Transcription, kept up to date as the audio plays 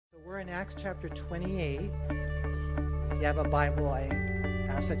We're in Acts chapter 28. If you have a Bible, I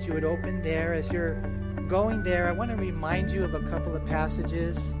ask that you would open there. As you're going there, I want to remind you of a couple of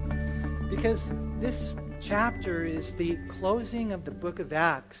passages because this chapter is the closing of the book of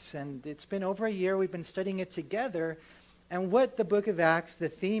Acts, and it's been over a year we've been studying it together. And what the book of Acts, the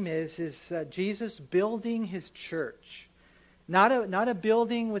theme is Jesus building his church. Not a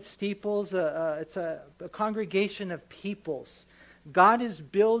building with steeples, it's a congregation of peoples. God is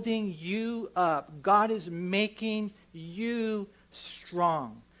building you up. God is making you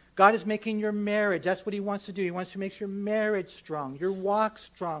strong. God is making your marriage. That's what he wants to do. He wants to make your marriage strong, your walk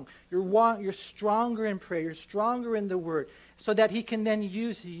strong. You're stronger in prayer. You're stronger in the Word, so that he can then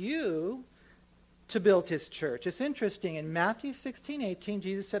use you to build his church. It's interesting. In Matthew 16:18,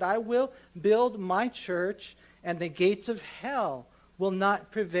 Jesus said, I will build my church, and the gates of hell will not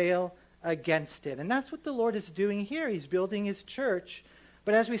prevail against it. And that's what the Lord is doing here. He's building his church.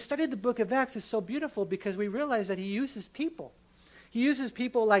 But as we study the book of Acts, it's so beautiful because we realize that he uses people. He uses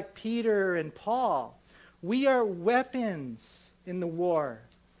people like Peter and Paul. We are weapons in the war.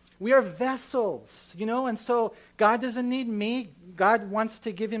 We are vessels, and so God doesn't need me. God wants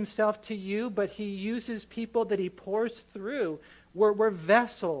to give himself to you, but he uses people that he pours through. We're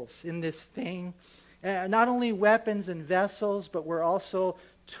vessels in this thing. Not only weapons and vessels, but we're also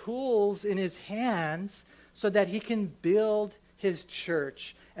tools in his hands so that he can build his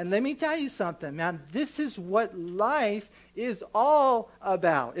church. And let me tell you something, man. This is what life is all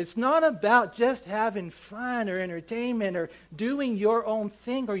about. It's not about just having fun or entertainment or doing your own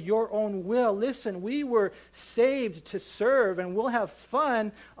thing or your own will. Listen, we were saved to serve, and we'll have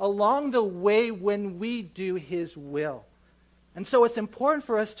fun along the way when we do his will. And so it's important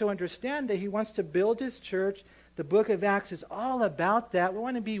for us to understand that he wants to build his church. The book of Acts is all about that. We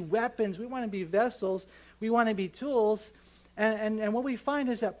want to be weapons. We want to be vessels. We want to be tools. And what we find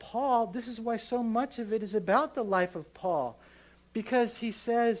is that Paul, this is why so much of it is about the life of Paul. Because he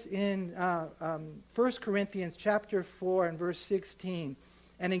says in 1 Corinthians chapter 4 and verse 16,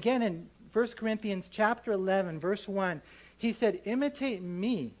 and again in 1 Corinthians chapter 11, verse 1, he said, imitate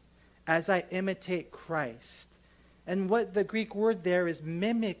me as I imitate Christ. And what the Greek word there is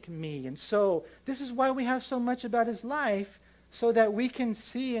mimic me. And so this is why we have so much about his life, so that we can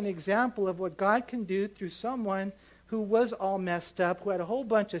see an example of what God can do through someone who was all messed up, who had a whole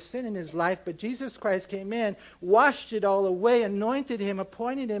bunch of sin in his life, but Jesus Christ came in, washed it all away, anointed him,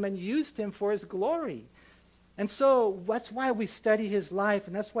 appointed him, and used him for his glory. And so that's why we study his life,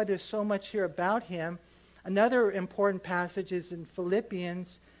 and that's why there's so much here about him. Another important passage is in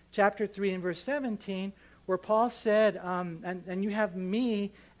Philippians chapter 3 and verse 17, where Paul said, and you have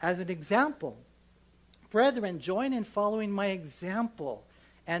me as an example. Brethren, join in following my example,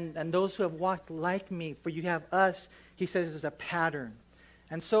 and those who have walked like me, for you have us, he says, as a pattern.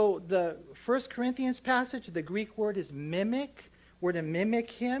 And so the 1 Corinthians passage, the Greek word is mimic. We're to mimic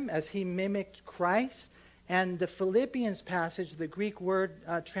him as he mimicked Christ. And the Philippians passage, the Greek word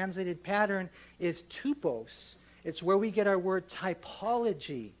translated pattern, is tupos. It's where we get our word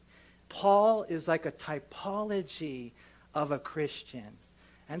typology. Paul is like a typology of a Christian.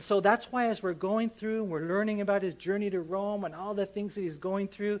 And so that's why as we're going through, we're learning about his journey to Rome and all the things that he's going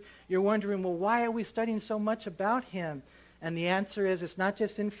through, you're wondering, well, why are we studying so much about him? And the answer is it's not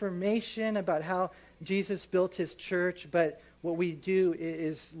just information about how Jesus built his church, but what we do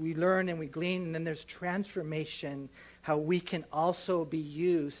is we learn and we glean, and then there's transformation, how we can also be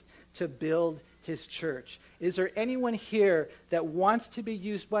used to build his church. Is there anyone here that wants to be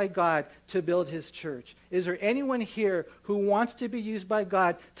used by God to build his church? Is there anyone here who wants to be used by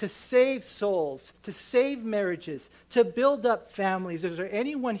God to save souls, to save marriages, to build up families? Is there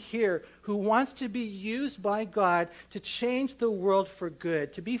anyone here who wants to be used by God to change the world for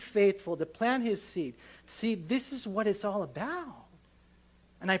good, to be faithful, to plant his seed? See, this is what it's all about.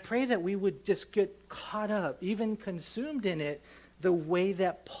 And I pray that we would just get caught up, even consumed in it, the way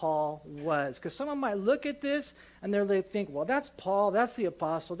that Paul was. Because someone might look at this and they think, well, that's Paul, that's the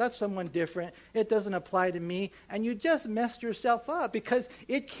apostle, that's someone different. It doesn't apply to me. And you just messed yourself up, because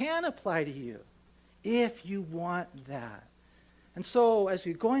it can apply to you if you want that. And so as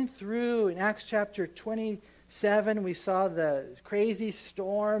we're going through in Acts chapter 27, we saw the crazy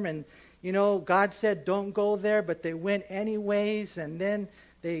storm, and God said don't go there, but they went anyways, and then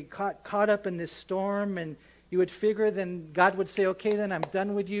they caught up in this storm, and you would figure then God would say, okay, then I'm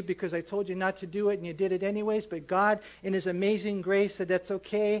done with you because I told you not to do it and you did it anyways. But God, in his amazing grace, said, that's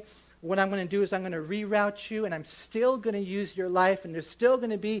okay. What I'm going to do is I'm going to reroute you, and I'm still going to use your life, and there's still going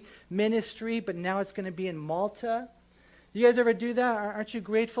to be ministry, but now it's going to be in Malta. You guys ever do that? Aren't you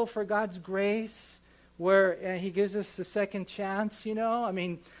grateful for God's grace? where he gives us the second chance, you know? I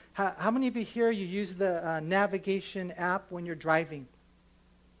mean, how many of you here, you use the navigation app when you're driving?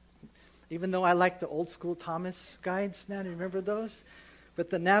 Even though I like the old school Thomas guides, man, remember those? But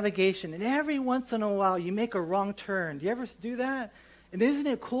the navigation, and every once in a while you make a wrong turn. Do you ever do that? And isn't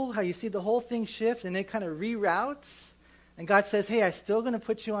it cool how you see the whole thing shift and it kind of reroutes? And God says, hey, I'm still going to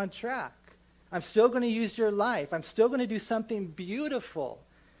put you on track. I'm still going to use your life. I'm still going to do something beautiful.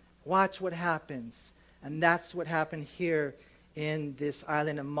 Watch what happens. And that's what happened here in this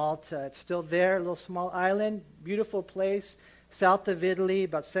island of Malta. It's still there, a little small island, beautiful place, south of Italy,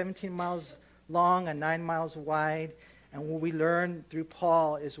 about 17 miles long and 9 miles wide. And what we learn through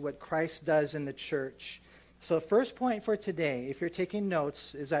Paul is what Christ does in the church. So the first point for today, if you're taking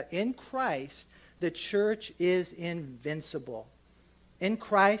notes, is that in Christ, the church is invincible. In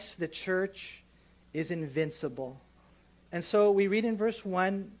Christ, the church is invincible. And so we read in verse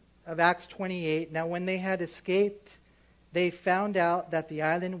 1 of Acts 28, now when they had escaped, they found out that the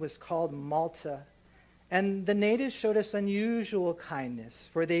island was called Malta. And the natives showed us unusual kindness,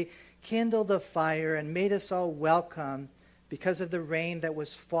 for they kindled a fire and made us all welcome because of the rain that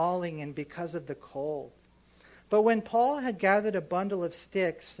was falling and because of the cold. But when Paul had gathered a bundle of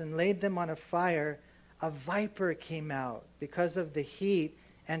sticks and laid them on a fire, a viper came out because of the heat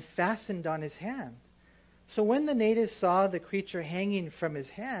and fastened on his hand. So when the natives saw the creature hanging from his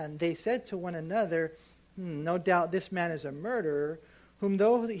hand, they said to one another, no doubt this man is a murderer, whom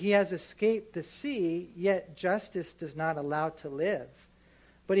though he has escaped the sea, yet justice does not allow to live.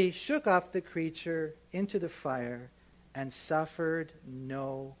 But he shook off the creature into the fire and suffered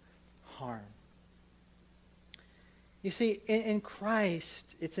no harm. You see, in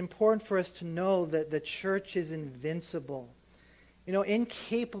Christ, it's important for us to know that the church is invincible. You know,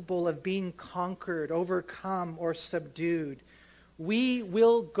 incapable of being conquered, overcome, or subdued. We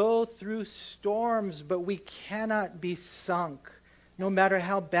will go through storms, but we cannot be sunk, no matter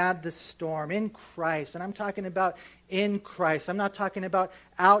how bad the storm. In Christ, and I'm talking about in Christ. I'm not talking about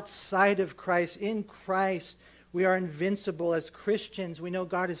outside of Christ. In Christ, we are invincible as Christians. We know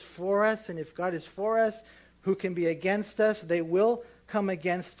God is for us, and if God is for us, who can be against us? They will come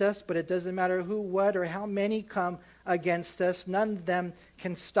against us, but it doesn't matter who, what, or how many come against us. None of them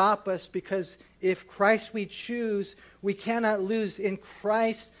can stop us, because if Christ we choose, we cannot lose. In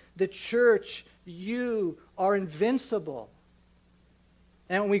Christ, the church, you are invincible.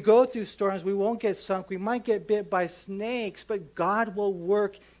 And when we go through storms, we won't get sunk. We might get bit by snakes, but God will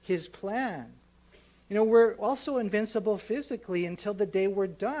work His plan. You know, we're also invincible physically until the day we're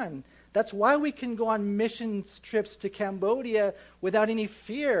done. That's why we can go on mission trips to Cambodia without any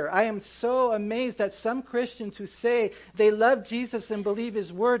fear. I am so amazed at some Christians who say they love Jesus and believe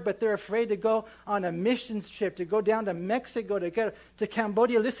His word, but they're afraid to go on a missions trip, to go down to Mexico, to go to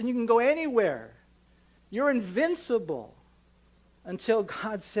Cambodia. Listen, you can go anywhere. You're invincible until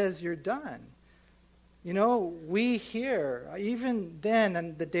God says you're done. You know, we here, even then,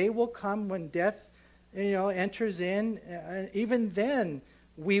 and the day will come when death, enters in, even then,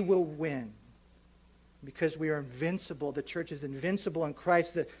 we will win, because we are invincible. The church is invincible in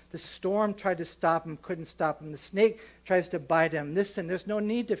Christ. The storm tried to stop him, couldn't stop him. The snake tries to bite him. Listen, there's no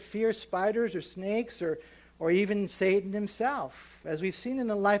need to fear spiders or snakes or even Satan himself. As we've seen in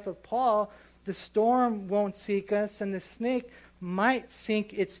the life of Paul, the storm won't seek us, and the snake might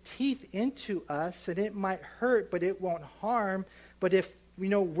sink its teeth into us, and it might hurt, but it won't harm. But if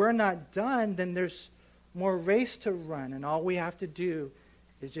we're not done, then there's more race to run, and all we have to do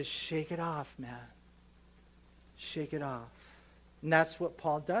is just shake it off, man. Shake it off. And that's what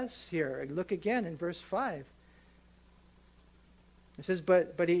Paul does here. Look again in verse 5. It says,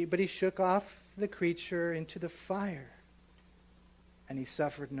 but he shook off the creature into the fire, and he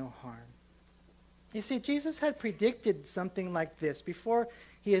suffered no harm. You see, Jesus had predicted something like this before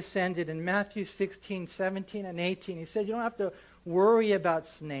he ascended in Matthew 16, 17, and 18. He said, you don't have to worry about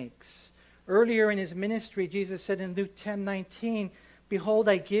snakes. Earlier in his ministry, Jesus said in Luke 10:19, behold,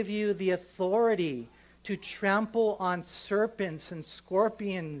 I give you the authority to trample on serpents and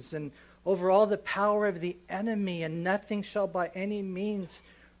scorpions and over all the power of the enemy, and nothing shall by any means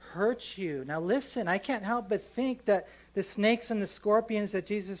hurt you. Now listen, I can't help but think that the snakes and the scorpions that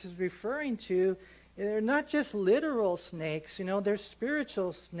Jesus is referring to, they're not just literal snakes, they're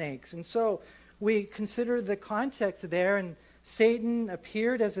spiritual snakes. And so we consider the context there, and Satan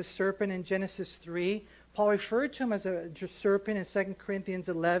appeared as a serpent in Genesis 3. Paul referred to him as a serpent in 2 Corinthians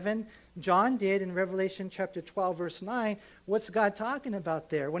 11. John did in Revelation chapter 12, verse 9. What's God talking about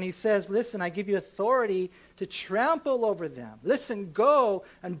there? When he says, listen, I give you authority to trample over them. Listen, go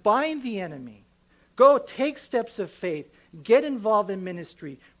and bind the enemy. Go take steps of faith Get involved in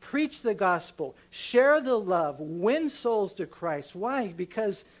ministry. Preach the gospel. Share the love. Win souls to Christ. Why?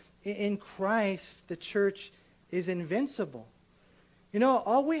 Because in Christ, the church is invincible.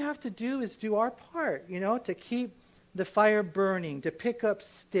 All we have to do is do our part, to keep the fire burning, to pick up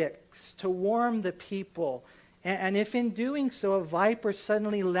sticks, to warm the people. And if in doing so a viper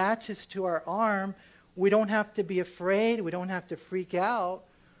suddenly latches to our arm, we don't have to be afraid. We don't have to freak out.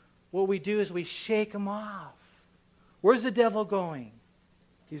 What we do is we shake him off. Where's the devil going?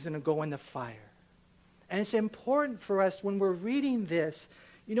 He's going to go in the fire. And it's important for us when we're reading this.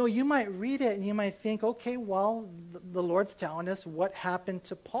 You might read it and you might think, okay, well, the Lord's telling us what happened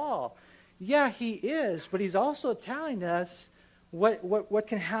to Paul. Yeah, he is, but he's also telling us what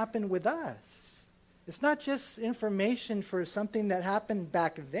can happen with us. It's not just information for something that happened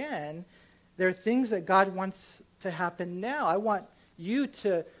back then. There are things that God wants to happen now. I want you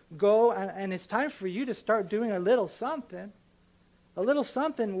to go, and it's time for you to start doing a little something. A little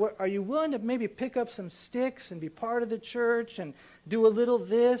something. Are you willing to maybe pick up some sticks and be part of the church and do a little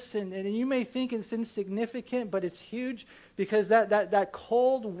this? And you may think it's insignificant, but it's huge because that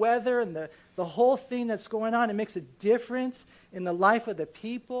cold weather and the whole thing that's going on, it makes a difference in the life of the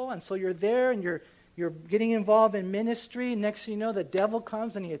people. And so you're there and you're getting involved in ministry. Next thing you know, the devil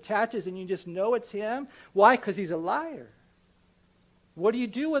comes and he attaches and you just know it's him. Why? Because he's a liar. What do you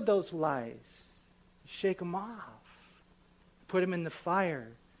do with those lies? You shake them off. Put them in the fire,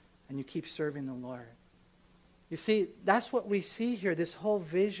 and you keep serving the Lord. You see, that's what we see here, this whole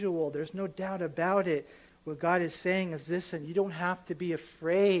visual. There's no doubt about it. What God is saying is this, and you don't have to be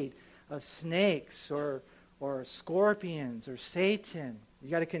afraid of snakes or scorpions or Satan. You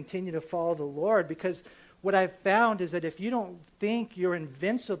got to continue to follow the Lord, because what I've found is that if you don't think you're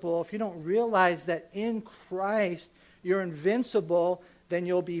invincible, if you don't realize that in Christ you're invincible, then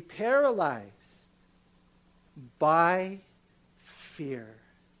you'll be paralyzed by fear.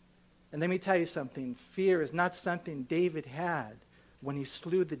 And let me tell you something. Fear is not something David had when he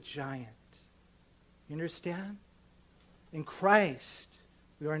slew the giant. You understand? In Christ,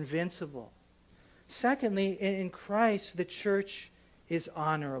 we are invincible. Secondly, in Christ, the church is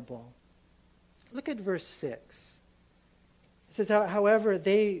honorable. Look at verse 6. It says, however,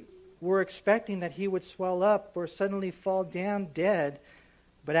 they were expecting that he would swell up or suddenly fall down dead.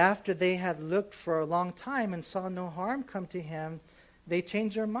 But after they had looked for a long time and saw no harm come to him, they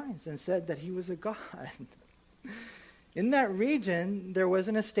changed their minds and said that he was a god. In that region, there was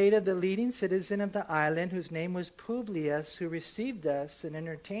an estate of the leading citizen of the island whose name was Publius, who received us and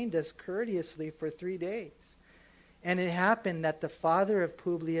entertained us courteously for 3 days. And it happened that the father of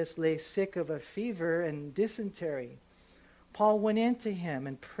Publius lay sick of a fever and dysentery. Paul went in to him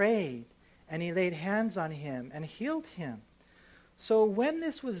and prayed, and he laid hands on him and healed him. So when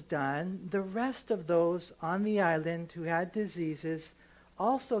this was done, the rest of those on the island who had diseases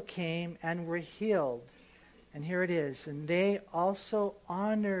also came and were healed. And here it is. And they also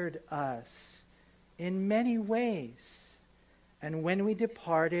honored us in many ways. And when we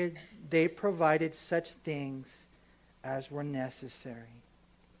departed, they provided such things as were necessary.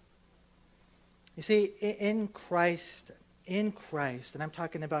 You see, in Christ, and I'm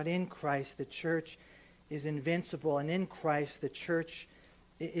talking about in Christ, the church is invincible, and in Christ the church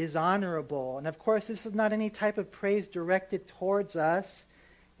is honorable. And of course, this is not any type of praise directed towards us.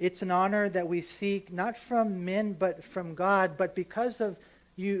 It's an honor that we seek not from men but from God. But because of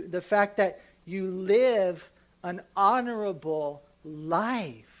you, the fact that you live an honorable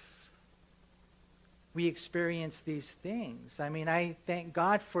life, we experience these things. I mean, I thank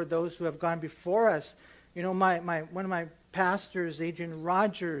God for those who have gone before us. You know, one of my pastors, Adrian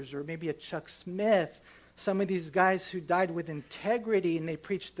Rogers, or maybe a Chuck Smith, some of these guys who died with integrity, and they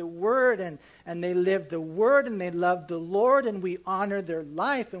preached the Word, and they lived the Word, and they loved the Lord, and we honor their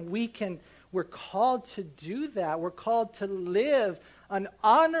life, and we're called to do that. We're called to live an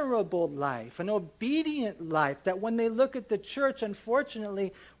honorable life, an obedient life, that when they look at the church,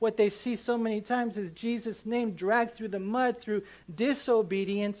 unfortunately, what they see so many times is Jesus' name dragged through the mud through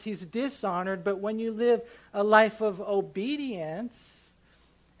disobedience. He's dishonored. But when you live a life of obedience,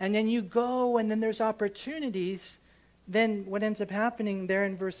 and then you go, and then there's opportunities, then what ends up happening there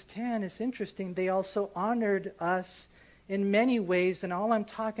in verse 10 is interesting. They also honored us in many ways, and all I'm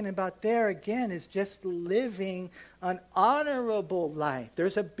talking about there, again, is just living an honorable life.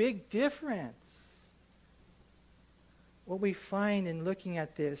 There's a big difference. What we find in looking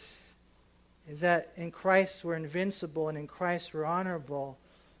at this is that in Christ we're invincible, and in Christ we're honorable.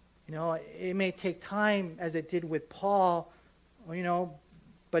 You know, it may take time, as it did with Paul, you know,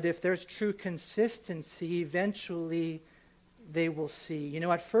 but if there's true consistency, eventually they will see. You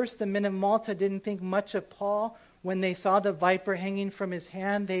know, at first the men of Malta didn't think much of Paul. When they saw the viper hanging from his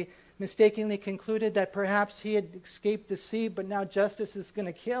hand, they mistakenly concluded that perhaps he had escaped the sea, but now justice is going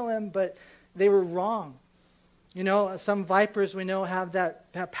to kill him, but they were wrong. You know, some vipers we know have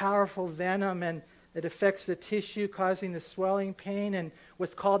that powerful venom, and it affects the tissue, causing the swelling pain and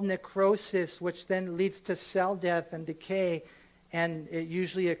what's called necrosis, which then leads to cell death and decay, and it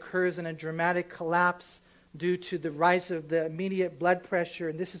usually occurs in a dramatic collapse due to the rise of the immediate blood pressure,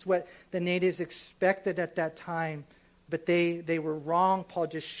 and this is what the natives expected at that time. But they were wrong. Paul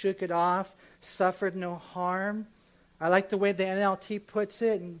just shook it off, suffered no harm. I like the way the NLT puts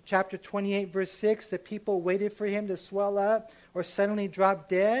it in chapter 28, verse 6, that people waited for him to swell up or suddenly drop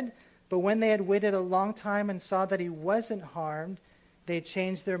dead. But when they had waited a long time and saw that he wasn't harmed, they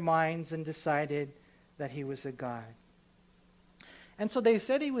changed their minds and decided that he was a god. And so they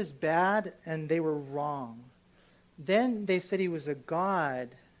said he was bad, and they were wrong. Then they said he was a god,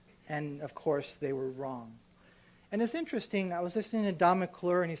 and of course they were wrong. And it's interesting, I was listening to Don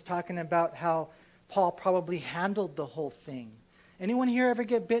McClure, and he's talking about how Paul probably handled the whole thing. Anyone here ever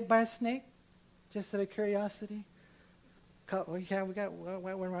get bit by a snake? Just out of curiosity? Yeah, we got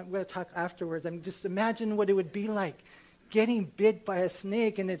to talk afterwards. I mean, just imagine what it would be like getting bit by a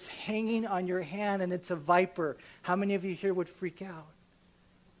snake, and it's hanging on your hand, and it's a viper. How many of you here would freak out?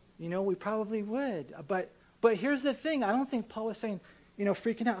 You know, we probably would. But here's the thing. I don't think Paul was saying,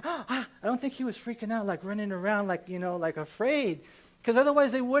 freaking out. I don't think he was freaking out, like running around, like afraid. Because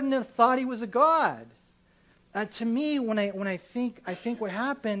otherwise they wouldn't have thought he was a god. To me, when I think what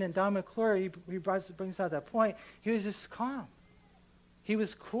happened, and Don McClure, he brings out that point, he was just calm. He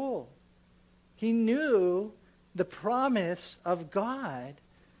was cool. He knew the promise of God,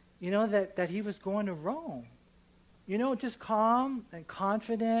 that he was going to Rome. Just calm and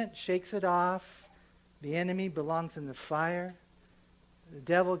confident, shakes it off. The enemy belongs in the fire. The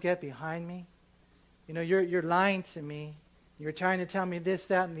devil, get behind me. You're lying to me. You're trying to tell me this,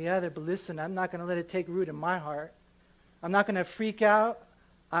 that, and the other, but listen, I'm not going to let it take root in my heart. I'm not going to freak out.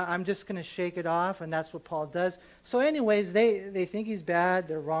 I'm just going to shake it off, and that's what Paul does. So anyways, they think he's bad.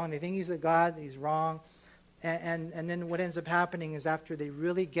 They're wrong. They think he's a god. He's wrong. And then what ends up happening is after they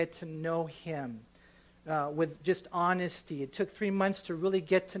really get to know him with just honesty. It took 3 months to really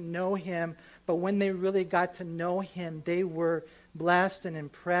get to know him, but when they really got to know him, they were blessed and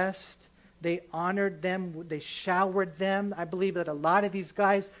impressed. They honored them. They showered them. I believe that a lot of these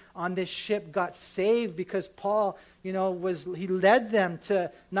guys on this ship got saved because Paul, he led them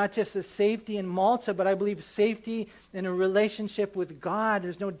to not just a safety in Malta, but I believe safety in a relationship with God.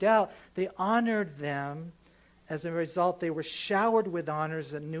 There's no doubt. They honored them. As a result, they were showered with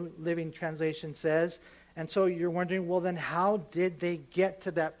honors, the New Living Translation says. And so you're wondering, well, then how did they get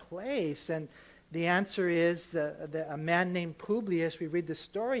to that place? And the answer is a man named Publius, we read the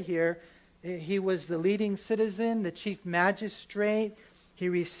story here, he was the leading citizen, the chief magistrate. He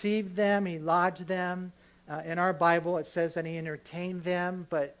received them, he lodged them. In our Bible, it says that he entertained them,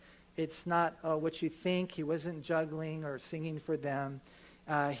 but it's not what you think. He wasn't juggling or singing for them.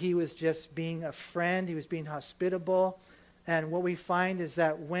 He was just being a friend. He was being hospitable. And what we find is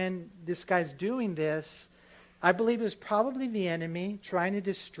that when this guy's doing this, I believe it was probably the enemy trying to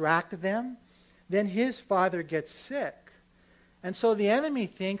distract them. Then his father gets sick. And so the enemy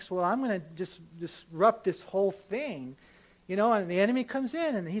thinks, well, I'm going to just disrupt this whole thing. And the enemy comes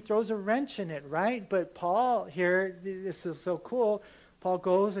in and he throws a wrench in it, right? But Paul here, this is so cool, Paul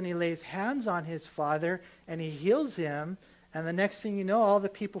goes and he lays hands on his father and he heals him. And the next thing you know, all the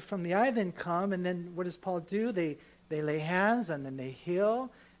people from the island come, and then what does Paul do? They lay hands and then they heal,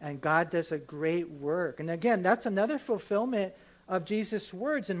 and God does a great work. And again, that's another fulfillment of Jesus'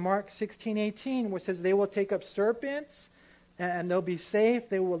 words in Mark 16:18, where it says they will take up serpents and they'll be safe.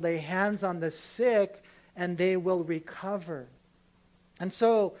 They will lay hands on the sick and they will recover. And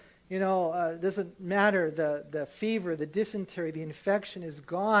so, it doesn't matter, the fever, the dysentery, the infection is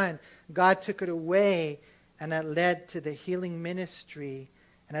gone. God took it away, and that led to the healing ministry.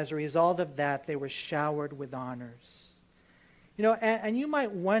 And as a result of that, they were showered with honors. And you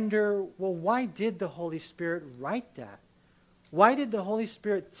might wonder, well, why did the Holy Spirit write that? Why did the Holy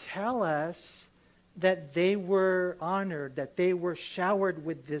Spirit tell us that they were honored, that they were showered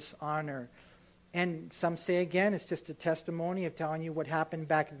with this honor? And some say, again, it's just a testimony of telling you what happened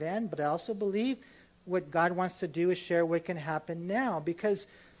back then. But I also believe what God wants to do is share what can happen now. Because,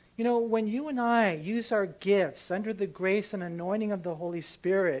 when you and I use our gifts under the grace and anointing of the Holy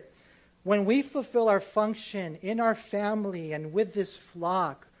Spirit, when we fulfill our function in our family and with this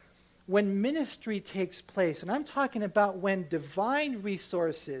flock, when ministry takes place, and I'm talking about when divine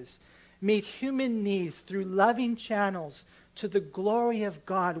resources meet human needs through loving channels to the glory of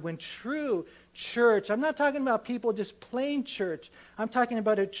God, when true church. I'm not talking about people just plain church. I'm talking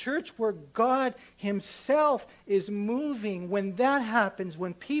about a church where God himself is moving. When that happens,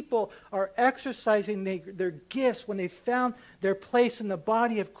 when people are exercising their gifts, when they found their place in the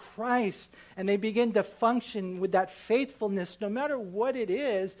body of Christ, and they begin to function with that faithfulness, no matter what it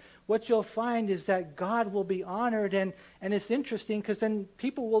is, what you'll find is that God will be honored. And it's interesting because then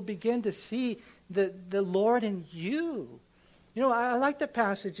people will begin to see the Lord in you. You know, I like the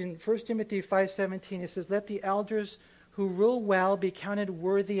passage in 1 Timothy 5:17. It says, "Let the elders who rule well be counted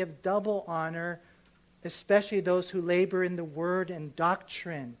worthy of double honor, especially those who labor in the word and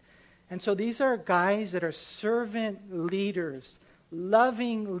doctrine." And so these are guys that are servant leaders,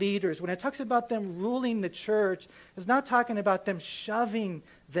 loving leaders. When it talks about them ruling the church, it's not talking about them shoving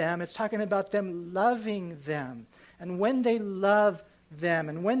them. It's talking about them loving them. And when they love them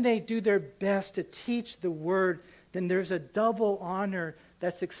and when they do their best to teach the word, then there's a double honor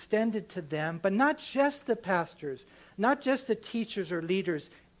that's extended to them. But not just the pastors, not just the teachers or leaders,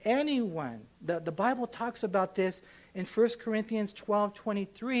 anyone. The Bible talks about this in 1 Corinthians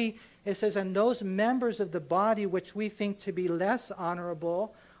 12:23. It says, "And those members of the body which we think to be less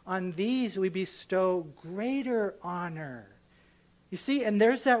honorable, on these we bestow greater honor." You see, and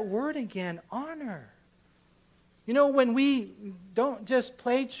there's that word again, honor. You know, when we don't just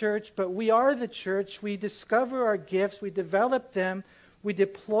play church, but we are the church, we discover our gifts, we develop them, we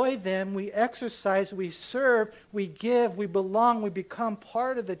deploy them, we exercise, we serve, we give, we belong, we become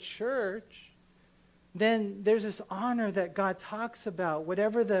part of the church, then there's this honor that God talks about,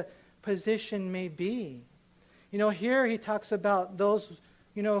 whatever the position may be. You know, here he talks about those,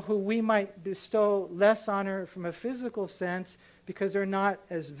 you know, who we might bestow less honor from a physical sense because they're not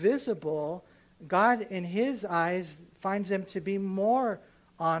as visible. God, in his eyes, finds them to be more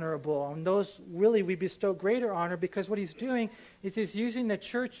honorable. And those really we bestow greater honor because what he's doing is he's using the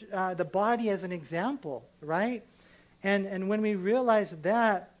church, the body as an example, right? And when we realize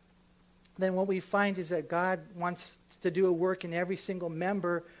that, then what we find is that God wants to do a work in every single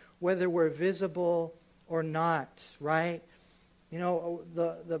member, whether we're visible or not, right? You know,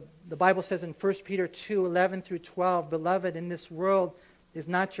 the Bible says in 1 Peter 2:11 through 12, "Beloved, in this world is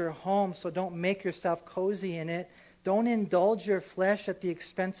not your home, so don't make yourself cozy in it. Don't indulge your flesh at the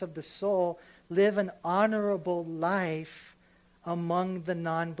expense of the soul. Live an honorable life among the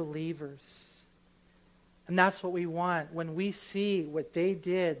non-believers." And that's what we want. When we see what they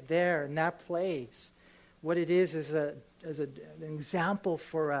did there in that place, what it is an example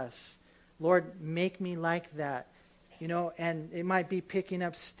for us. Lord, make me like that. You know, and it might be picking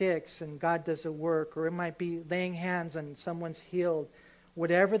up sticks and God does a work, or it might be laying hands and someone's healed.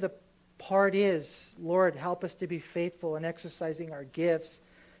 Whatever the part is, Lord, help us to be faithful in exercising our gifts.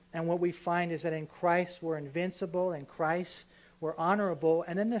 And what we find is that in Christ we're invincible, in Christ we're honorable.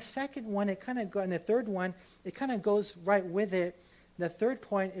 And then the second one, and the third one, it kind of goes right with it. The third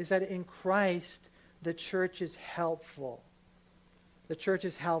point is that in Christ the church is helpful. The church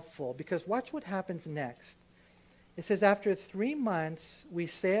is helpful because watch what happens next. It says, "After 3 months we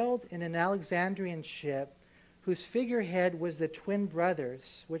sailed in an Alexandrian ship whose figurehead was the twin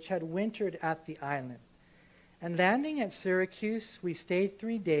brothers, which had wintered at the island. And landing at Syracuse, we stayed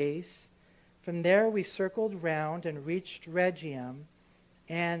 3 days. From there we circled round and reached Rhegium.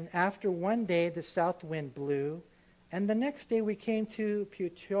 And after 1 day the south wind blew. And the next day we came to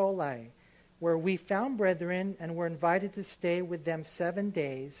Puteoli, where we found brethren and were invited to stay with them 7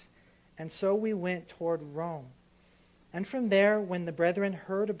 days. And so we went toward Rome. And from there, when the brethren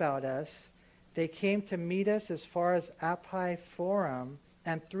heard about us, they came to meet us as far as Appii Forum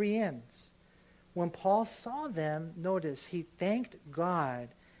and 3 inns. When Paul saw them, notice, he thanked God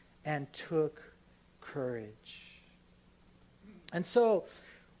and took courage." And so,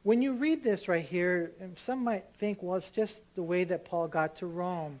 when you read this right here, some might think, well, it's just the way that Paul got to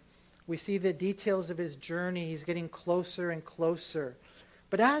Rome. We see the details of his journey. He's getting closer and closer.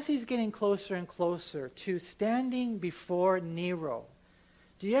 But as he's getting closer and closer to standing before Nero,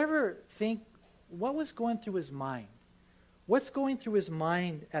 do you ever think, what was going through his mind? What's going through his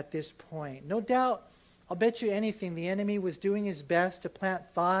mind at this point? No doubt, I'll bet you anything, the enemy was doing his best to plant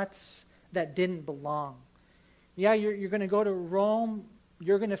thoughts that didn't belong. Yeah, you're going to go to Rome,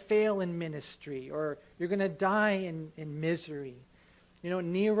 you're going to fail in ministry, or you're going to die in misery. You know,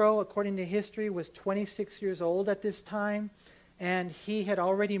 Nero, according to history, was 26 years old at this time, and he had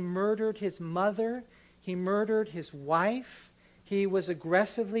already murdered his mother. He murdered his wife. He was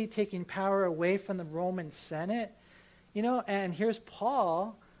aggressively taking power away from the Roman Senate. You know, and here's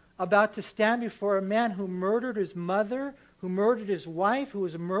Paul about to stand before a man who murdered his mother, who murdered his wife, who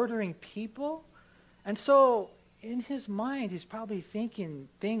was murdering people. And so in his mind, he's probably thinking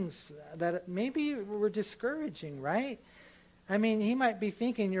things that maybe were discouraging, right? I mean, he might be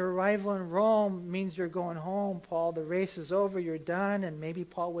thinking your arrival in Rome means you're going home, Paul. The race is over, you're done. And maybe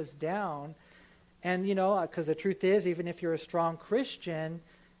Paul was down. And, because the truth is, even if you're a strong Christian,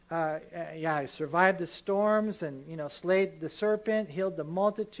 I survived the storms and, slayed the serpent, healed the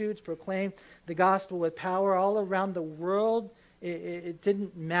multitudes, proclaimed the gospel with power all around the world. It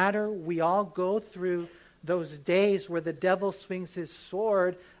didn't matter. We all go through those days where the devil swings his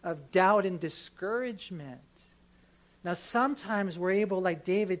sword of doubt and discouragement. Now, sometimes we're able, like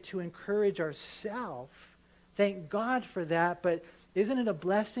David, to encourage ourselves. Thank God for that. But isn't it a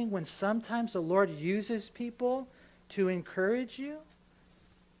blessing when sometimes the Lord uses people to encourage you?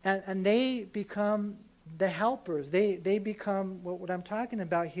 And they become the helpers. They become what I'm talking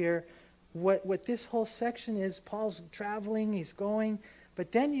about here. What this whole section is, Paul's traveling, he's going.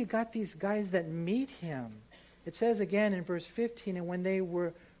 But then you got these guys that meet him. It says again in verse 15, and when they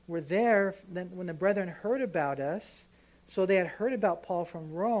were there, then when the brethren heard about us, so they had heard about Paul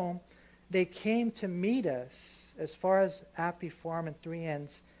from Rome, they came to meet us as far as Appii Forum and Three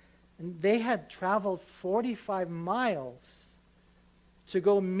Inns. And they had traveled 45 miles to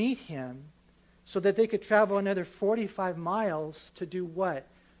go meet him so that they could travel another 45 miles to do what?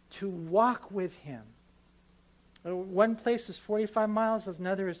 To walk with him. One place is 45 miles,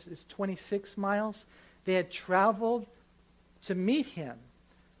 another is 26 miles. They had traveled to meet him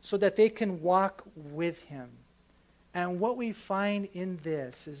so that they can walk with him. And what we find in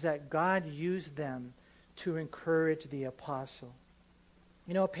this is that God used them to encourage the apostle.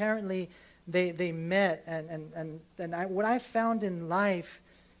 Apparently they met, and what I found in life,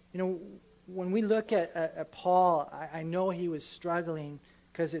 when we look at Paul, I know he was struggling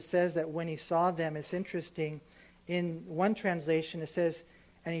because it says that when he saw them, it's interesting. In one translation, it says,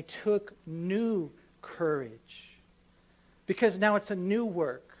 and he took new courage. Because now it's a new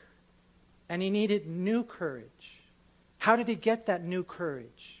work, and he needed new courage. How did he get that new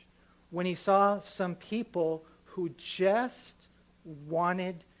courage? When he saw some people who just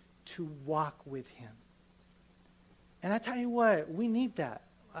wanted to walk with him. And I tell you what, we need that.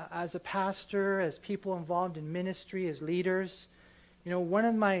 As a pastor, as people involved in ministry, as leaders. One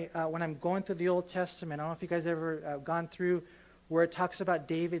of my, when I'm going through the Old Testament, I don't know if you guys ever gone through where it talks about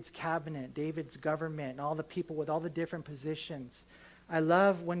David's cabinet, David's government, and all the people with all the different positions. I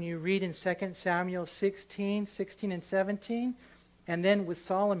love when you read in 2 Samuel 16 and 17, and then with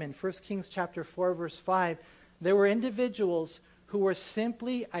Solomon, 1 Kings chapter 4, verse 5, there were individuals who were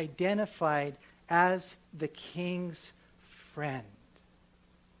simply identified as the king's friend.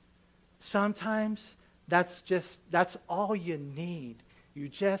 Sometimes that's all you need. You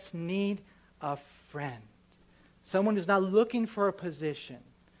just need a friend. Someone who's not looking for a position.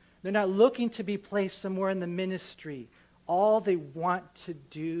 They're not looking to be placed somewhere in the ministry. All they want to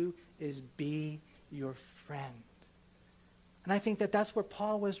do is be your friend. And I think that's where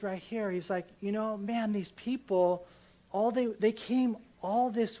Paul was right here. He's like, man, these people, they came all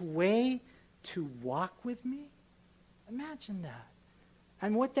this way to walk with me? Imagine that.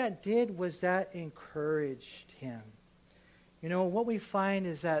 And what that did was that encouraged him. What we find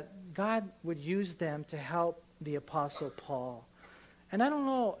is that God would use them to help the Apostle Paul. And I don't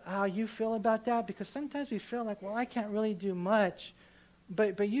know how you feel about that, because sometimes we feel like, well, I can't really do much.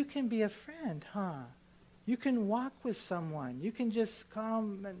 But you can be a friend, huh? You can walk with someone. You can just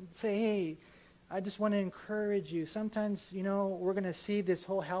come and say, hey, I just want to encourage you. Sometimes, we're going to see this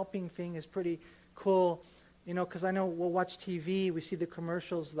whole helping thing is pretty cool. Because I know we'll watch TV, we see the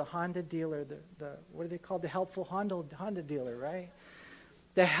commercials, the Honda dealer, the what are they called? The helpful Honda dealer, right?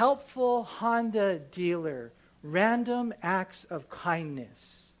 The helpful Honda dealer, random acts of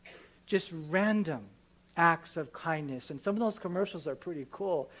kindness. Just random acts of kindness. And some of those commercials are pretty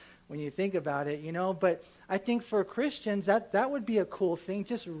cool when you think about it, But I think for Christians, that would be a cool thing,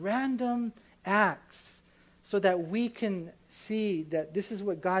 just random acts. So that we can see that this is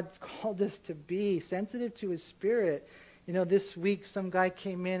what God's called us to be, sensitive to His Spirit. This week some guy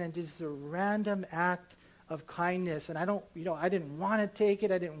came in and just a random act of kindness. And I didn't want to take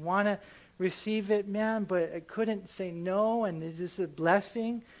it. I didn't want to receive it, man, but I couldn't say no. And is this a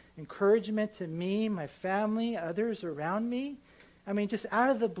blessing, encouragement to me, my family, others around me? I mean, just out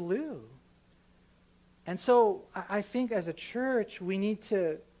of the blue. And so I think as a church, we need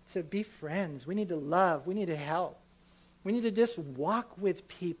to be friends. We need to love. We need to help. We need to just walk with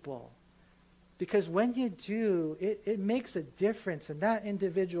people. Because when you do, it makes a difference. And that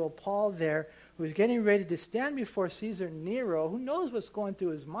individual, Paul there, who's getting ready to stand before Caesar Nero, who knows what's going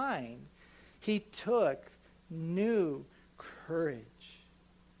through his mind, he took new courage.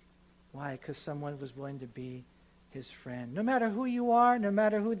 Why? Because someone was willing to be his friend. No matter who you are, no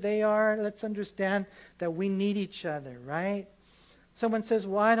matter who they are, let's understand that we need each other, right? Someone says,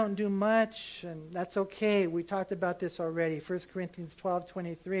 well, I don't do much, and that's okay. We talked about this already. 1 Corinthians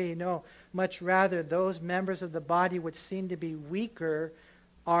 12:23. No, much rather, those members of the body which seem to be weaker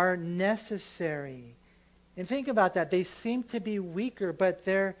are necessary. And think about that. They seem to be weaker, but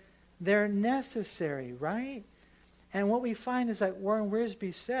they're necessary, right? And what we find is that Warren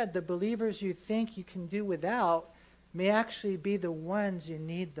Wiersbe said, the believers you think you can do without may actually be the ones you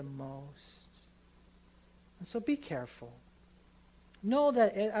need the most. And so be careful. Know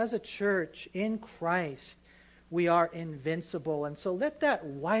that as a church in Christ, we are invincible. And so let that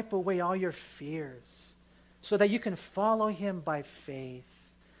wipe away all your fears so that you can follow him by faith.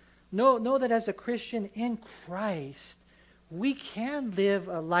 Know that as a Christian in Christ, we can live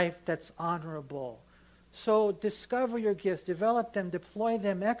a life that's honorable. So discover your gifts, develop them, deploy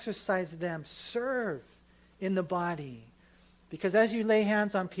them, exercise them, serve in the body. Because as you lay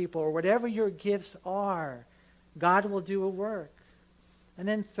hands on people, or whatever your gifts are, God will do a work. And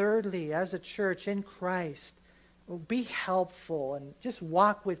then thirdly, as a church in Christ, be helpful and just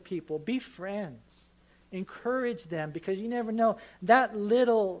walk with people. Be friends. Encourage them, because you never know. That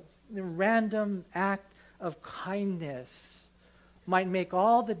little random act of kindness might make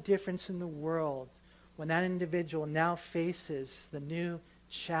all the difference in the world when that individual now faces the new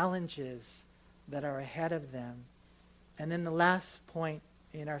challenges that are ahead of them. And then the last point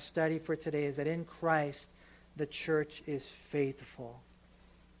in our study for today is that in Christ, the church is faithful.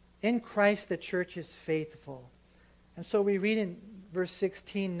 In Christ, the church is faithful. And so we read in verse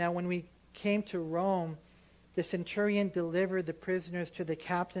 16, now when we came to Rome, the centurion delivered the prisoners to the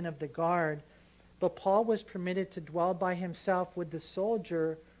captain of the guard, but Paul was permitted to dwell by himself with the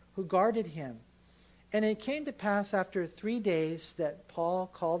soldier who guarded him. And it came to pass after 3 days that Paul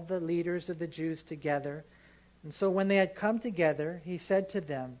called the leaders of the Jews together. And so when they had come together, he said to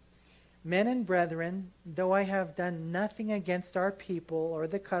them, men and brethren, though I have done nothing against our people or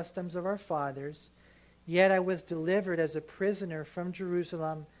the customs of our fathers, yet I was delivered as a prisoner from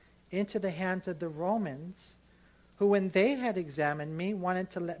Jerusalem into the hands of the Romans, who when they had examined me wanted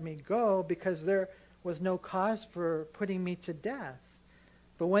to let me go because there was no cause for putting me to death.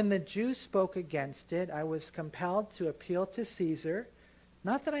 But when the Jews spoke against it, I was compelled to appeal to Caesar,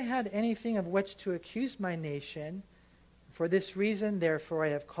 not that I had anything of which to accuse my nation. For this reason, therefore, I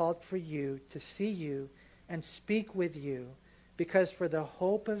have called for you to see you and speak with you, because for the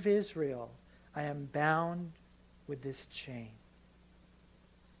hope of Israel I am bound with this chain.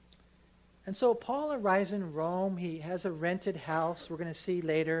 And so Paul arrives in Rome. He has a rented house. We're going to see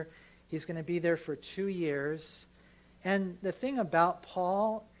later he's going to be there for 2 years. And the thing about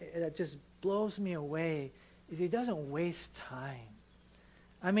Paul that just blows me away is he doesn't waste time.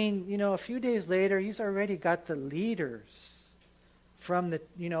 I mean, a few days later, he's already got the leaders from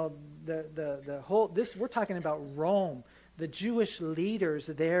the whole, this, we're talking about Rome, the Jewish leaders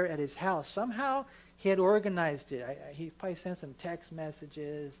there at his house. Somehow he had organized it. He probably sent some text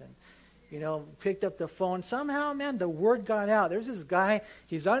messages and, picked up the phone. Somehow, man, the word got out. There's this guy,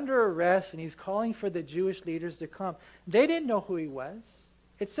 he's under arrest, and he's calling for the Jewish leaders to come. They didn't know who he was.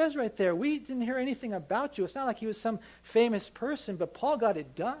 It says right there, we didn't hear anything about you. It's not like he was some famous person, but Paul got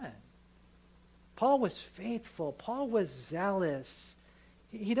it done. Paul was faithful. Paul was zealous.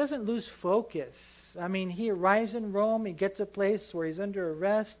 He doesn't lose focus. I mean, he arrives in Rome. He gets a place where he's under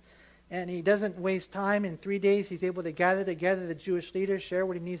arrest, and he doesn't waste time. In 3 days, he's able to gather together the Jewish leaders, share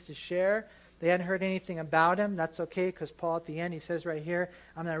what he needs to share. They hadn't heard anything about him. That's okay, because Paul at the end, he says right here,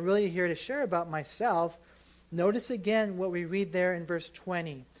 I'm not really here to share about myself. Notice again what we read there in verse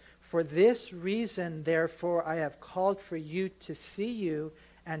 20. For this reason, therefore, I have called for you to see you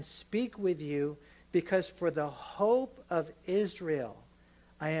and speak with you, because for the hope of Israel,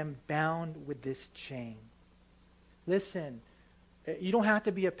 I am bound with this chain. Listen, you don't have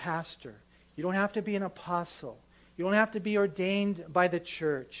to be a pastor. You don't have to be an apostle. You don't have to be ordained by the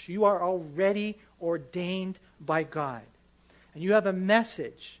church. You are already ordained by God. And you have a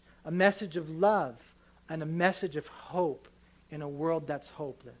message of love, and a message of hope in a world that's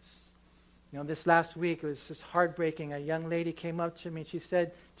hopeless. This last week it was just heartbreaking. A young lady came up to me and she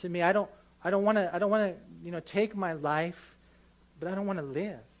said to me, I don't want to take my life, but I don't want to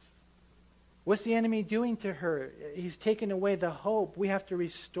live. What's the enemy doing to her? He's taking away the hope. We have to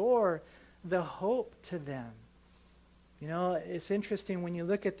restore the hope to them. It's interesting when you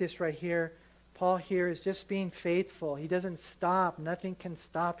look at this right here. Paul here is just being faithful. He doesn't stop. Nothing can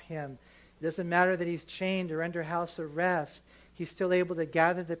stop him. It doesn't matter that he's chained or under house arrest. He's still able to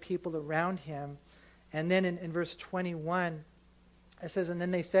gather the people around him. And then in verse 21, it says, and then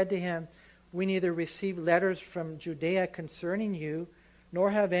they said to him, we neither received letters from Judea concerning you,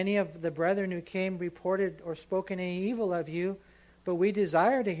 nor have any of the brethren who came reported or spoken any evil of you, but we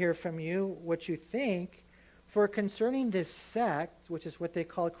desire to hear from you what you think. For concerning this sect, which is what they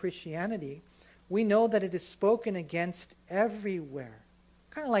call Christianity, we know that it is spoken against everywhere.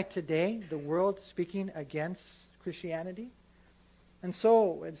 Kind of like today, the world speaking against Christianity. And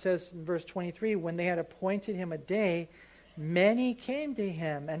so it says in verse 23, when they had appointed him a day, many came to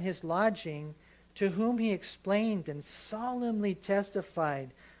him and his lodging, to whom he explained and solemnly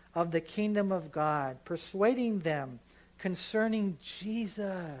testified of the kingdom of God, persuading them concerning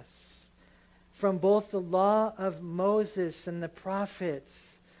Jesus from both the law of Moses and the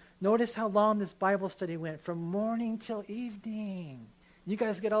prophets. Notice how long this Bible study went, from morning till evening. You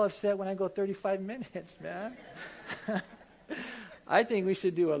guys get all upset when I go 35 minutes, man. I think we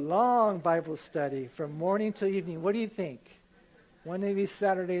should do a long Bible study from morning till evening. What do you think? One of these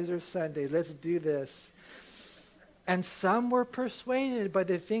Saturdays or Sundays. Let's do this. And some were persuaded by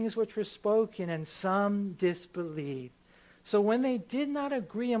the things which were spoken, and some disbelieved. So when they did not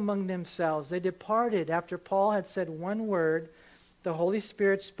agree among themselves, they departed. After Paul had said one word, the Holy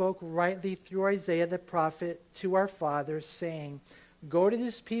Spirit spoke rightly through Isaiah the prophet to our fathers, saying, Go to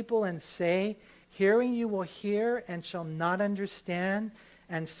this people and say, Hearing you will hear and shall not understand,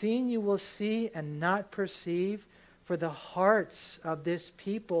 and seeing you will see and not perceive, for the hearts of this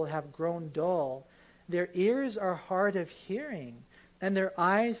people have grown dull. Their ears are hard of hearing, and their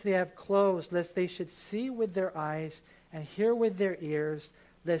eyes they have closed, lest they should see with their eyes and hear with their ears,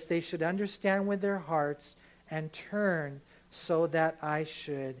 lest they should understand with their hearts and turn, so that I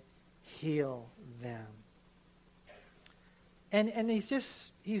should heal them. And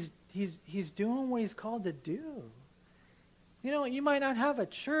he's doing what he's called to do. You know, you might not have a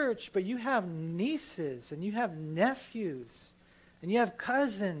church, but you have nieces, and you have nephews, and you have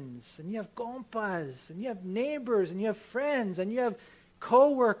cousins, and you have compas, and you have neighbors, and you have friends, and you have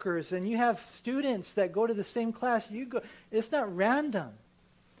co-workers, and you have students that go to the same class you go. It's not random.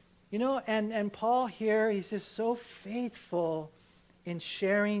 You know, and Paul here, he's just so faithful in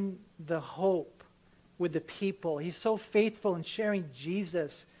sharing the hope with the people. He's so faithful in sharing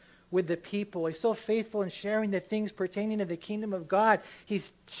Jesus with the people. He's so faithful in sharing the things pertaining to the kingdom of God.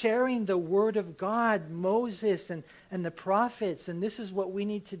 He's sharing the word of God, Moses and the prophets, and this is what we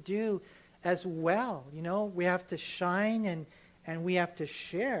need to do as well. You know, we have to shine and we have to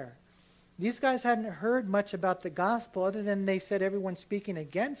share. These guys hadn't heard much about the gospel other than they said everyone's speaking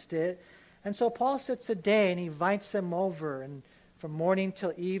against it. And so Paul sets a day and he invites them over, and from morning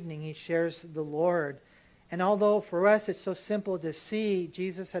till evening he shares the Lord. And although for us it's so simple to see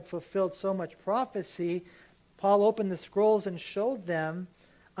Jesus had fulfilled so much prophecy, Paul opened the scrolls and showed them.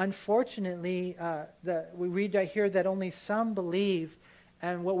 Unfortunately, we read right here that only some believed.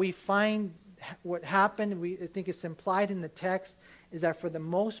 And what we find, what happened, I think it's implied in the text, is that for the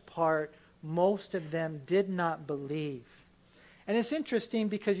most part, most of them did not believe. And it's interesting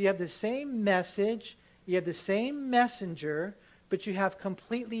because you have the same message, you have the same messenger, but you have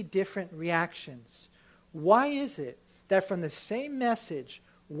completely different reactions. Why is it that from the same message,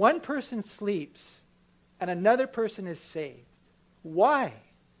 one person sleeps and another person is saved? Why?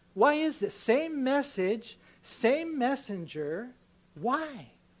 Why is the same message, same messenger? Why?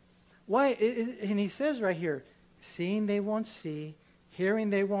 Why? And he says right here, seeing they won't see, hearing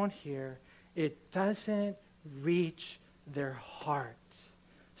they won't hear. It doesn't reach their heart.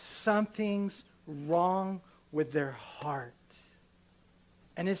 Something's wrong with their heart.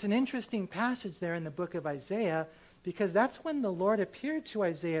 And it's an interesting passage there in the book of Isaiah, because that's when the Lord appeared to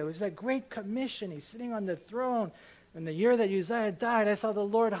Isaiah. It was that great commission. He's sitting on the throne. In the year that Uzziah died, I saw the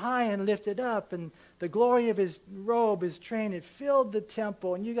Lord high and lifted up, and the glory of his robe, his train, it filled the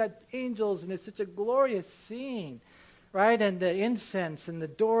temple. And you got angels, and it's such a glorious scene, right? And the incense and the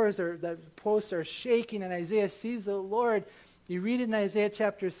doors, the posts are shaking, and Isaiah sees the Lord. You read it in Isaiah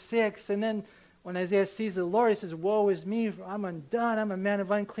chapter 6, and then when Isaiah sees the Lord, he says, Woe is me, for I'm undone. I'm a man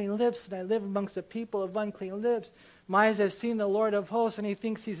of unclean lips, and I live amongst a people of unclean lips. My eyes have seen the Lord of hosts, and he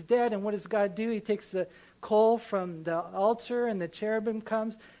thinks he's dead. And what does God do? He takes the coal from the altar, and the cherubim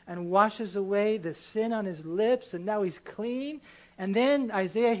comes and washes away the sin on his lips, and now he's clean. And then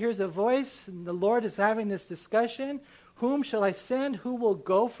Isaiah hears a voice, and the Lord is having this discussion. Whom shall I send? Who will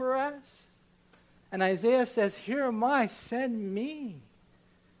go for us? And Isaiah says, Here am I, send me.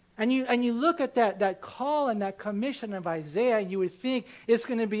 And you look at that call and that commission of Isaiah, and you would think it's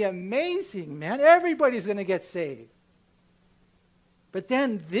going to be amazing, man. Everybody's going to get saved. But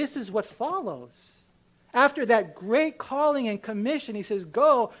then this is what follows. After that great calling and commission, he says,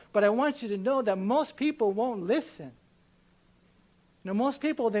 Go, but I want you to know that most people won't listen. Most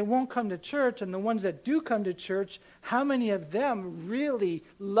people, they won't come to church, and the ones that do come to church, how many of them really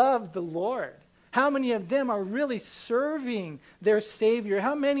love the Lord? How many of them are really serving their Savior?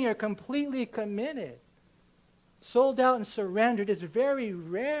 How many are completely committed? Sold out and surrendered is very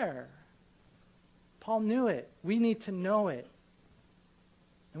rare. Paul knew it. We need to know it.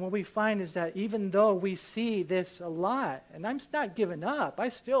 And what we find is that even though we see this a lot, and I'm not giving up, I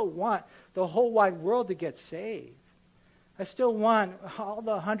still want the whole wide world to get saved. I still want all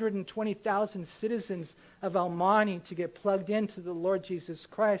the 120,000 citizens of El Monte to get plugged into the Lord Jesus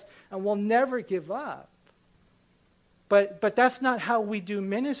Christ, and we'll never give up. But that's not how we do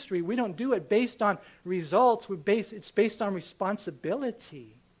ministry. We don't do it based on results. It's based on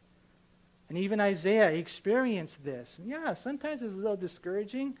responsibility. And even Isaiah experienced this. And yeah, sometimes it's a little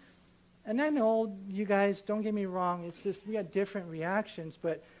discouraging. And I know you guys, don't get me wrong, it's just we got different reactions,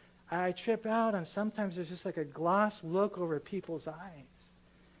 but I trip out on sometimes there's just like a gloss look over people's eyes.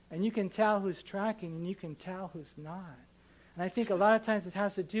 And you can tell who's tracking and you can tell who's not. And I think a lot of times it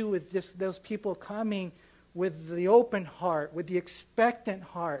has to do with just those people coming with the open heart, with the expectant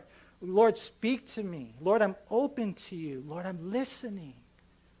heart. Lord, speak to me. Lord, I'm open to you. Lord, I'm listening.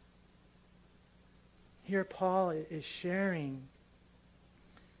 Here Paul is sharing,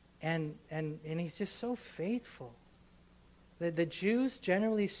 and he's just so faithful. The Jews,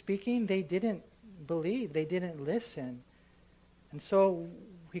 generally speaking, they didn't believe. They didn't listen. And so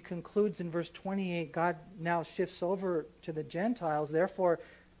he concludes in verse 28, God now shifts over to the Gentiles. Therefore,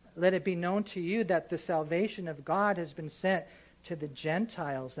 let it be known to you that the salvation of God has been sent to the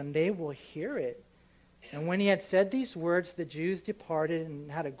Gentiles, and they will hear it. And when he had said these words, the Jews departed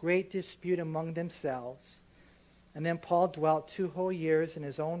and had a great dispute among themselves. And then Paul dwelt 2 whole years in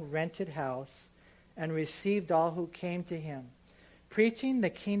his own rented house and received all who came to him, preaching the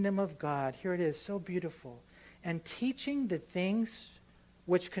kingdom of God. Here it is, so beautiful. And teaching the things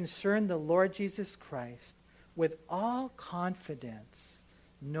which concern the Lord Jesus Christ with all confidence,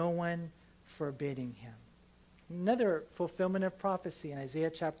 no one forbidding him. Another fulfillment of prophecy in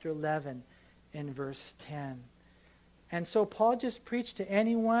Isaiah chapter 11 in verse 10. And so Paul just preached to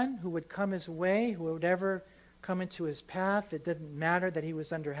anyone who would come his way, who would ever come into his path. It didn't matter that he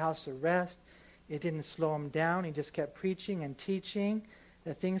was under house arrest. It didn't slow him down. He just kept preaching and teaching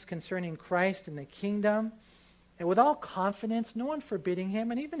the things concerning Christ and the kingdom. And with all confidence, no one forbidding him.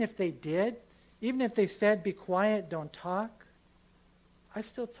 And even if they did, even if they said, be quiet, don't talk, I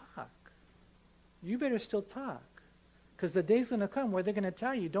still talk. You better still talk. Because the day's going to come where they're going to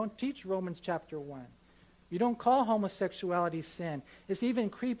tell you, don't teach Romans chapter 1. You don't call homosexuality sin. It's even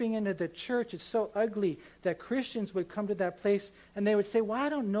creeping into the church. It's so ugly that Christians would come to that place and they would say, well, I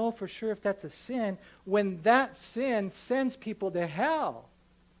don't know for sure if that's a sin, when that sin sends people to hell.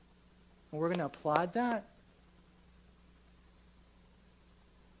 And we're going to applaud that?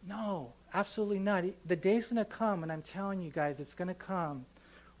 No, absolutely not. The day's going to come, and I'm telling you guys, it's going to come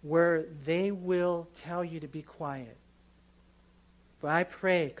where they will tell you to be quiet. But I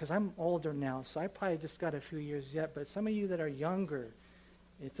pray, because I'm older now, so I probably just got a few years yet, but some of you that are younger,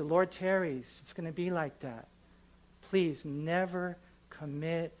 if the Lord tarries, it's going to be like that. Please never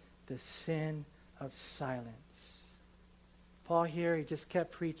commit the sin of silence. Paul here, he just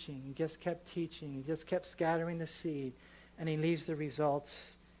kept preaching, he just kept teaching, he just kept scattering the seed, and he leaves the results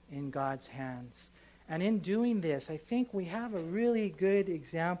in God's hands. And in doing this, I think we have a really good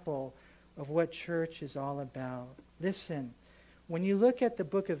example of what church is all about. Listen. When you look at the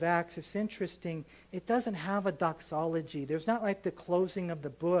book of Acts, it's interesting. It doesn't have a doxology. There's not like the closing of the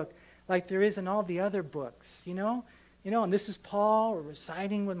book like there is in all the other books, you know, and this is Paul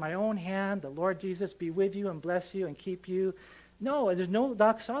reciting with my own hand, the Lord Jesus be with you and bless you and keep you. No, there's no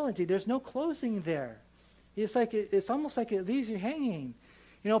doxology. There's no closing there. It's almost like it leaves you hanging.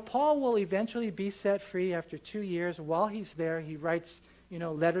 Paul will eventually be set free after 2 years. While he's there, he writes,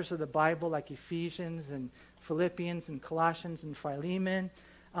 letters of the Bible like Ephesians and Philippians and Colossians and Philemon.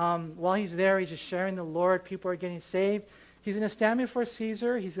 While he's there, he's just sharing the Lord. People are getting saved. He's going to stand before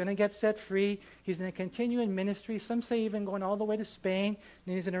Caesar. He's going to get set free. He's going to continue in ministry. Some say even going all the way to Spain.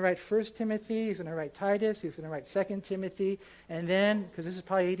 And he's going to write 1 Timothy. He's going to write Titus. He's going to write 2 Timothy. And then, because this is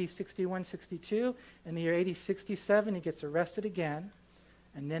probably AD 61, 62, in the year AD 67, he gets arrested again.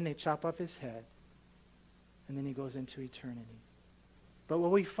 And then they chop off his head. And then he goes into eternity. But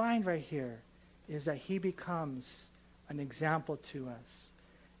what we find right here is that he becomes an example to us.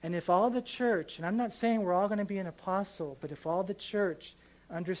 And if all the church, and I'm not saying we're all going to be an apostle, but if all the church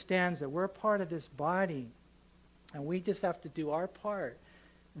understands that we're part of this body and we just have to do our part,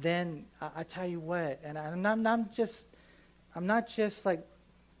 then I tell you what, and I'm not just like,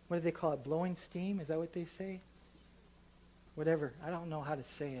 what do they call it, blowing steam? Is that what they say? whatever. I don't know how to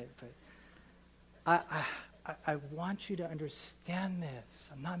say it, but I want you to understand this.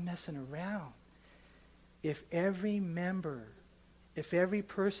 I'm not messing around. If every member, if every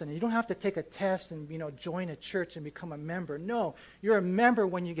person, you don't have to take a test and, join a church and become a member. No, you're a member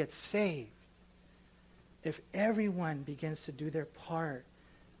when you get saved. If everyone begins to do their part,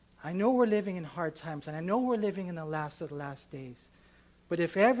 I know we're living in hard times, and I know we're living in the last of the last days, but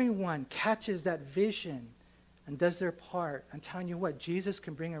if everyone catches that vision and does their part, I'm telling you what, Jesus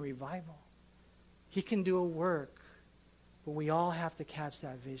can bring a revival. He can do a work, but we all have to catch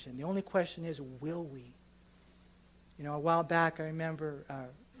that vision. The only question is, will we? A while back, I remember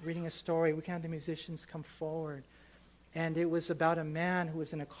reading a story. We can have the musicians come forward, and it was about a man who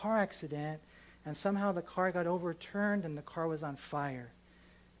was in a car accident, and somehow the car got overturned and the car was on fire.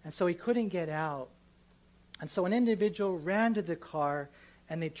 And so he couldn't get out. And so an individual ran to the car,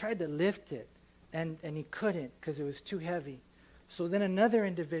 and they tried to lift it, and he couldn't because it was too heavy. So then another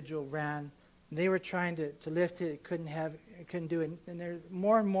individual ran, and they were trying to lift it, couldn't do it. And there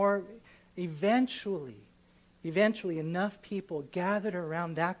more and more, eventually enough people gathered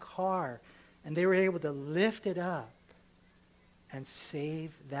around that car, and they were able to lift it up and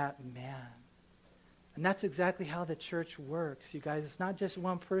save that man. And that's exactly how the church works, you guys. It's not just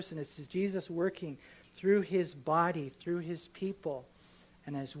one person. It's just Jesus working through his body, through his people.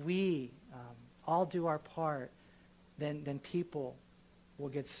 And as we all do our part, then people will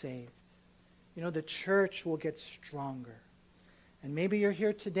get saved. The church will get stronger. And maybe you're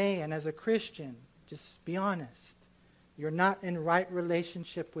here today, and as a Christian, just be honest, you're not in right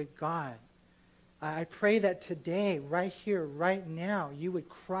relationship with God. I pray that today, right here, right now, you would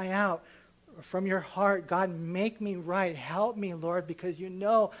cry out from your heart, God, make me right. Help me, Lord, because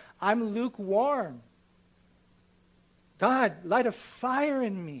I'm lukewarm. God, light a fire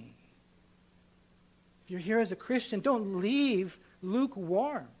in me. If you're here as a Christian, don't leave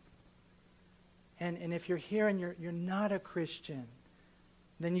lukewarm. And if you're here and you're not a Christian,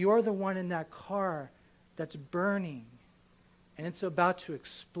 then you're the one in that car that's burning, and it's about to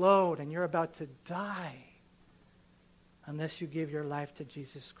explode, and you're about to die unless you give your life to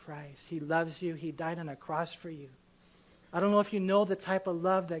Jesus Christ. He loves you. He died on a cross for you. I don't know if you know the type of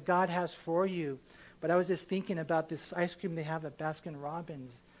love that God has for you, but I was just thinking about this ice cream they have at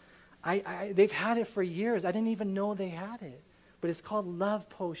Baskin-Robbins. They've had it for years. I didn't even know they had it, but it's called Love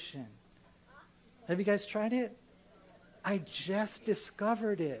Potion. Have you guys tried it? I just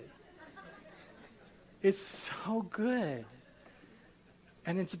discovered it. It's so good.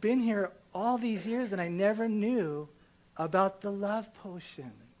 And it's been here all these years, and I never knew about the Love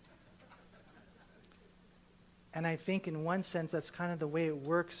Potion. And I think in one sense that's kind of the way it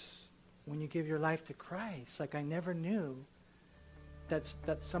works when you give your life to Christ. Like, I never knew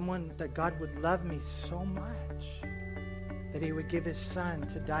that God would love me so much that he would give his son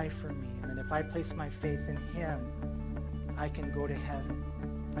to die for me, and that if I place my faith in him, I can go to heaven.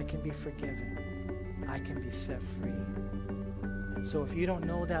 I can be forgiven. I can be set free. And so if you don't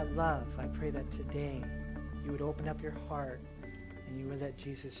know that love, I pray that today you would open up your heart and you would let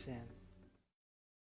Jesus in.